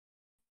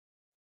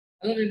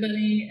Hello,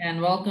 everybody, and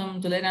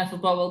welcome to Late Night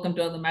Football. Welcome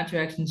to the Match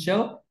Reaction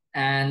Show.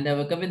 And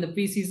we're covering the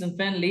preseason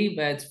friendly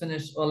where it's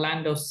finished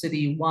Orlando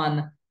City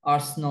 1,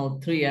 Arsenal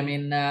 3.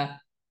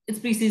 It's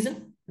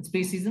preseason. It's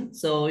preseason.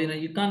 So,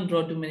 you can't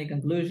draw too many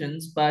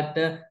conclusions. But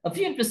a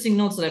few interesting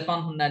notes that I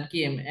found from that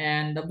game.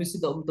 And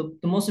obviously,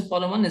 the most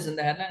important one is in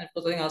the headline. Of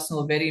course, I think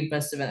Arsenal were very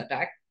impressive in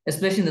attack,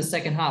 especially in the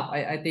second half.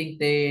 I think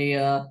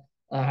they.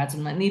 Had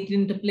some neat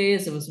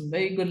interplays. There was some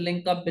very good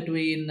link up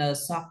between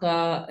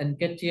Saka and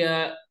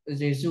Ketia,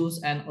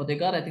 Jesus and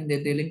Odegaard. I think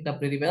they linked up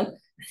pretty well.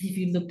 If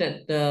you looked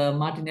at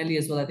Martinelli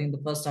as well, I think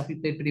the first half he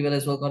played pretty well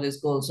as well, got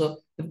his goal. So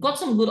they've got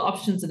some good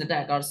options in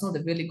attack. Arsenal,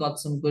 they've really got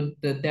some good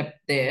depth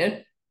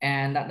there.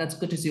 And that's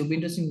good to see. It'll be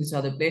interesting to see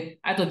how they play.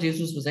 I thought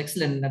Jesus was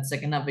excellent in that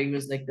second half. He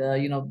was like,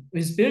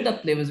 his build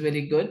up play was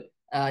really good.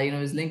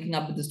 His linking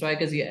up with the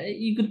strikers.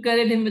 You could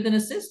credit him with an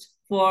assist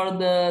for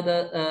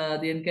the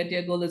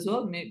Nketiah goal as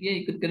well. Maybe yeah,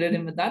 you could credit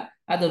him with that.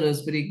 I thought it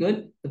was pretty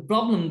good. The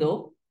problem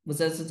though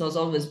was as it has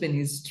always been,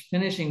 his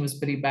finishing was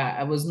pretty bad.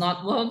 I was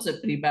not well, it's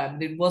pretty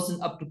bad. It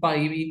wasn't up to par.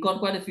 He got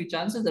quite a few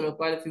chances. There were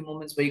quite a few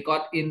moments where he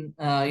got in,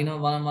 one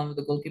on one with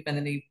the goalkeeper, and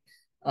then he,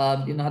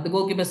 had the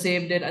goalkeeper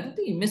saved it. I don't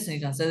think he missed any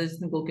chances. I just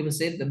think the goalkeeper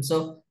saved them.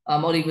 So,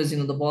 or he was,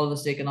 the ball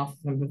was taken off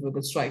him before a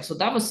good strike. So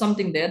that was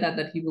something there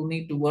that he will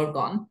need to work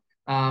on.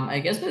 I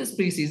guess but it's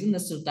preseason.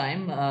 There's still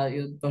time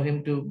for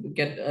him to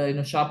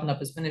get sharpen up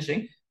his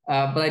finishing.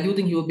 But I do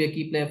think he will be a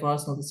key player for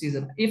Arsenal this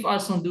season. If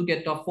Arsenal do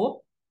get top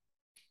four,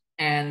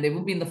 and they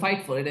will be in the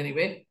fight for it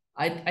anyway.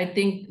 I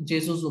think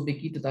Jesus will be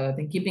key to that. I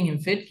think keeping him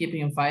fit, keeping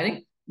him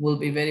firing will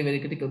be very, very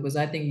critical because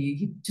I think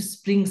he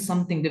just brings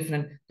something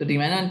different to the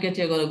team. I know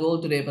Nketiah got a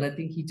goal today, but I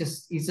think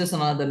he's just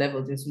another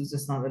level. Jesus is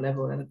just another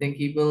level. And I think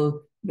he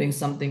will bring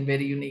something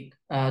very unique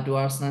to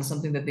Arsenal,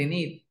 something that they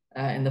need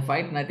in the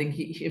fight. And I think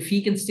if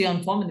he can stay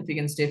on form and if he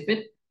can stay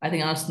fit, I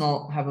think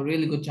Arsenal have a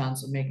really good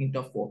chance of making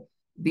top four.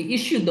 The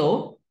issue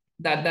though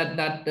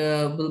that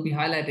will be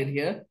highlighted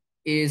here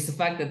is the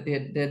fact that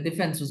their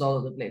defense was all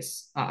over the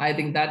place. I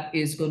think that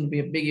is going to be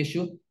a big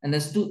issue. And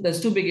there's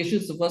two big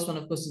issues. The first one,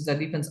 of course, is that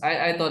defense.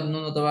 I thought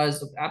Nuno Tavares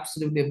looked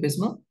absolutely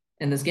abysmal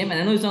in this game. And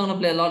I know he's not going to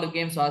play a lot of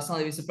games for Arsenal.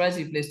 I'd be surprised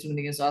if he plays too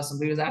many against Arsenal,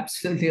 but he was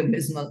absolutely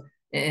abysmal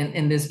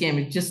in this game.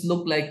 It just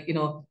looked like,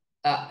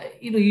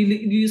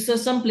 you saw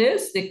some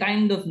players, they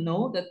kind of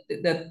know that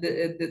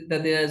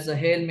there's a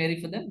Hail Mary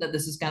for them, that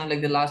this is kind of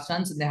like the last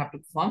chance and they have to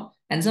perform.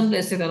 And some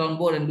players take that on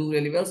board and do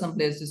really well. Some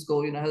players just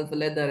go, hell for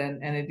leather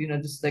and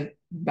it, just like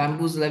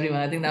bamboozle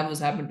everyone. I think that was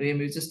happened to him.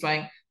 He was just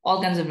trying all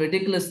kinds of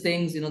ridiculous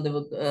things. There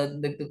were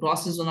the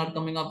crosses were not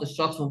coming off, the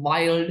shots were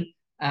wild.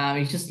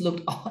 He just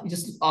looked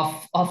just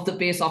off the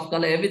pace, off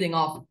color, everything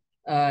off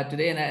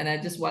today. And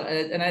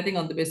I think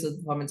on the basis of the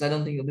performance, I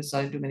don't think he'll be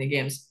starting too many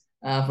games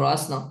for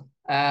us now.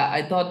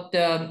 I thought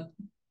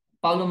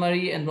Paulo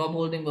Murray and Rob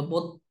Holding were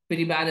both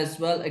pretty bad as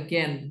well.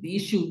 Again, the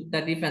issue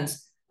that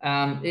defense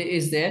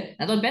is there.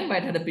 I thought Ben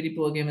White had a pretty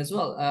poor game as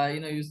well. He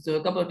was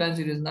a couple of times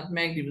he was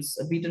nutmegged, he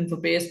was beaten for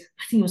pace.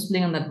 I think he was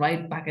playing on that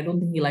right back. I don't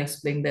think he likes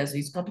playing there, so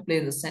he's got to play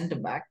the centre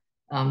back.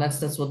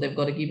 That's what they've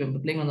got to keep him.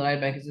 But playing on the right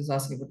back is just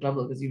asking for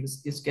trouble because he was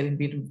just getting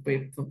beaten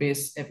for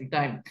pace every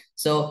time.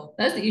 So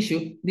that's the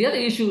issue. The other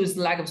issue is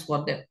the lack of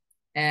squad depth.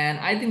 And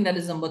I think that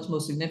is a much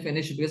more significant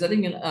issue because I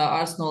think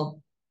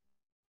Arsenal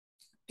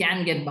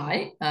can get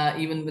by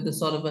even with the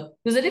sort of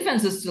because the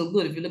defense is still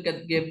good. If you look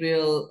at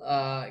Gabriel,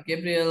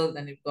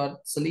 then you've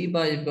got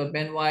Saliba, you've got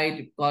Ben White,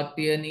 you've got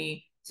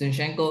Tierney,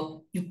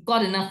 Zinchenko. You've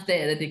got enough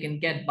there that they can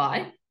get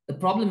by. The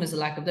problem is the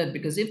lack of that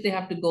because if they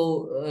have to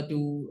go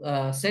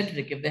to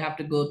Cedric, if they have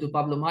to go to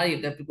Pablo Mari,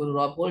 if they have to go to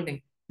Rob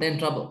Holding, they're in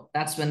trouble.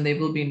 That's when they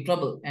will be in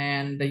trouble,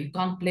 and you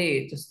can't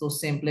play just those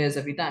same players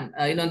every time.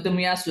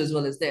 Tomiyasu as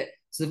well as there.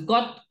 So they've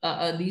got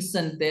a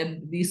decent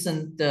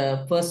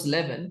first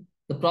 11.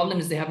 The problem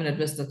is they haven't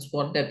addressed that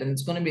squad depth, and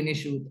it's going to be an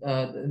issue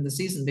in the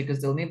season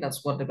because they'll need that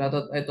squad depth.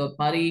 I thought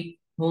Murray,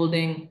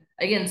 Holding,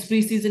 again, it's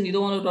preseason. You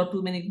don't want to draw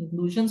too many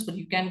conclusions, but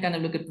you can kind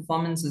of look at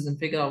performances and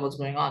figure out what's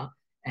going on.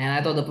 And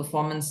I thought the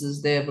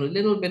performances there were a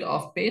little bit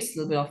off pace, a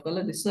little bit off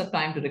color. They still have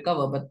time to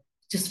recover, but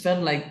just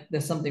felt like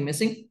there's something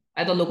missing.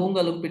 I thought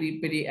Lokonga looked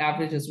pretty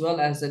average as well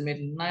as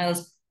Maitland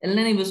Niles.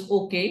 Elneny was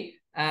okay.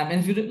 And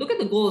if you look at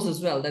the goals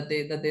as well that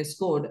they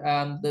scored,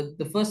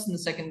 the first and the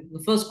second,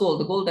 the first goal,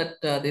 the goal that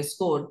they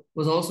scored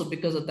was also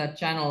because of that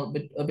channel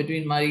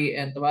between Murray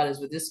and Tavares,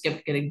 which just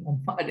kept getting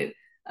bombarded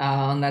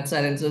on that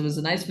side. And so it was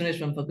a nice finish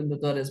from Facundo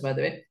Torres, by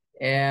the way.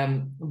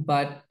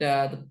 But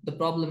the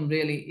problem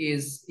really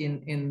is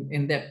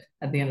in depth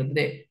at the end of the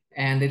day,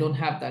 and they don't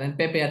have that. And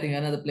Pepe, I think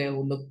another player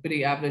who looked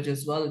pretty average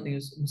as well. I think it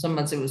was, some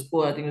months it was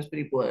poor. I think it was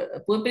pretty poor,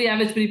 pretty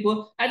average, pretty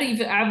poor. I think if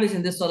you're average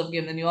in this sort of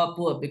game, then you are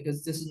poor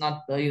because this is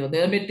not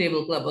they're a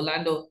mid-table club.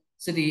 Orlando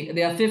City,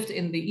 they are fifth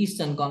in the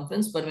Eastern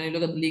Conference, but when you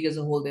look at the league as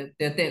a whole, they're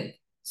 10th.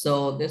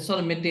 So they're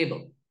sort of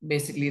mid-table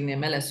basically in the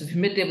MLS. So if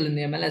you're mid-table in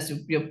the MLS,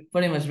 you're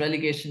pretty much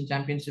relegation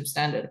championship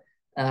standard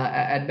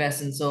at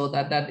best, and so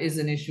that is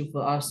an issue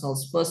for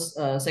Arsenal's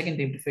second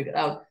team to figure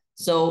out.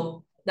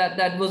 So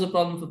that was a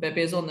problem for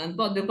Pepe's own, and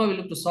they'll probably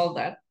look to solve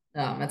that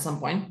at some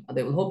point.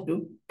 They will hope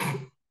to.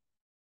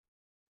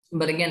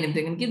 But again, if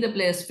they can keep the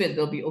players fit,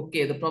 they'll be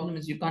okay. The problem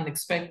is you can't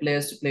expect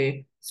players to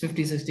play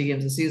 50, 60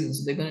 games a season.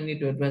 So they're going to need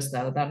to address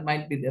that. That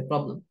might be their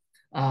problem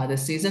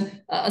this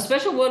season. A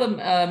special word of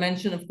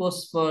mention, of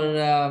course, for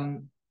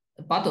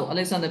Pato,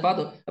 Alexander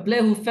Pato, a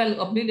player who fell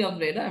completely off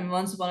the radar. I mean,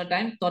 once upon a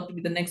time, thought to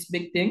be the next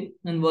big thing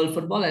in world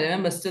football. I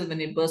remember still when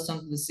he burst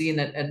onto the scene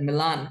at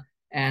Milan,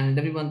 and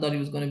everyone thought he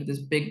was going to be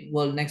this big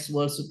next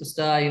world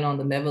superstar, on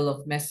the level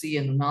of Messi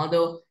and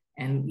Ronaldo.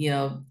 And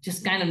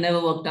just kind of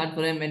never worked out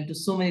for him. Went to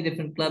so many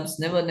different clubs,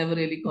 never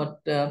really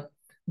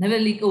never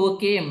really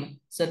overcame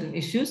certain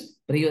issues.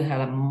 But he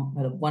had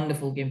a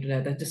wonderful game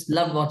today. I just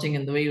loved watching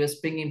him, the way he was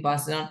springing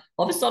past around.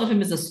 Always thought of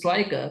him as a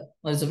striker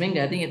or as a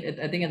winger. I think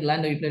at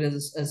Lando he played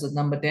as a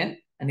number 10,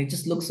 and he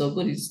just looked so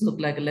good. He just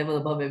looked like a level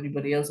above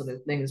everybody else. So he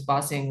was playing, his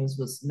passing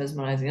was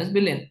mesmerizing. It was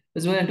brilliant. It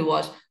was brilliant to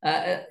watch.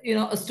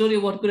 A story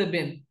of what could have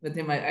been with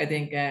him. I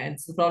think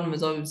it's the problem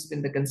has always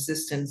been the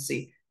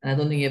consistency, and I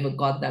don't think he ever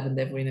got that, and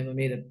therefore he never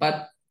made it.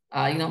 But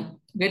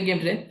great game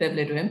today. Fair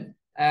play to him.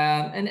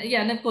 And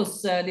yeah, and of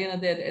course, at the end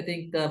of the day, I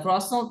think for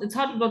Arsenal, it's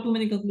hard to draw too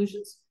many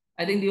conclusions.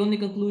 I think the only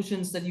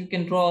conclusions that you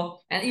can draw,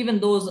 and even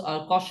those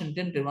are caution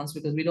tinted ones,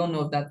 because we don't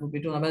know if that will be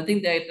true. But I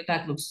think the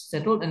attack looks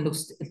settled and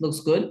it looks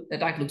good. The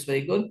attack looks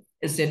very good.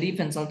 It's their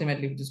defense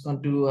ultimately which is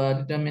going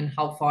to determine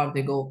how far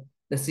they go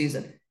this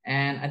season.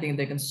 And I think if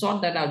they can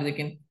sort that out,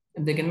 if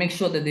they can make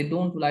sure that they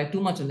don't rely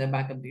too much on their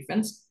backup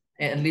defense,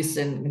 at least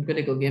in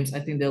critical games,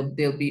 I think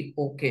they'll be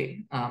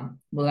okay.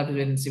 We'll have to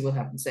wait and see what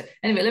happens there.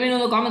 Anyway, let me know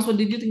in the comments, what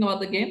did you think about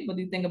the game? What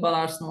do you think about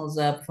Arsenal's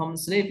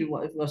performance today if you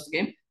watched the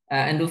game?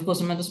 And of course,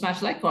 remember to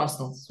smash like for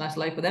Arsenal, smash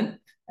like for them.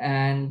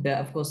 And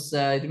of course,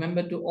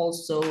 remember to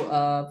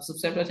also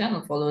subscribe to our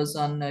channel, follow us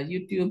on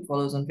YouTube,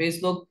 follow us on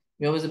Facebook.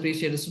 We always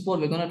appreciate the support.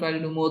 We're going to try to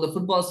do more. The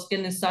football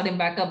skin is starting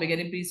back up. We're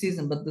getting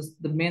preseason, but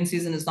the main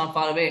season is not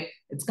far away.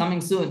 It's coming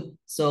soon.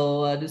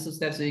 So do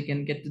subscribe so you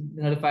can get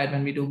notified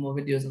when we do more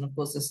videos. And of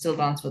course, there's still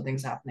transfer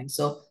things happening.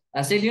 So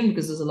stay tuned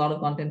because there's a lot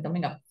of content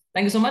coming up.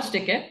 Thank you so much.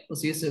 Take care. We'll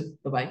see you soon.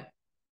 Bye-bye.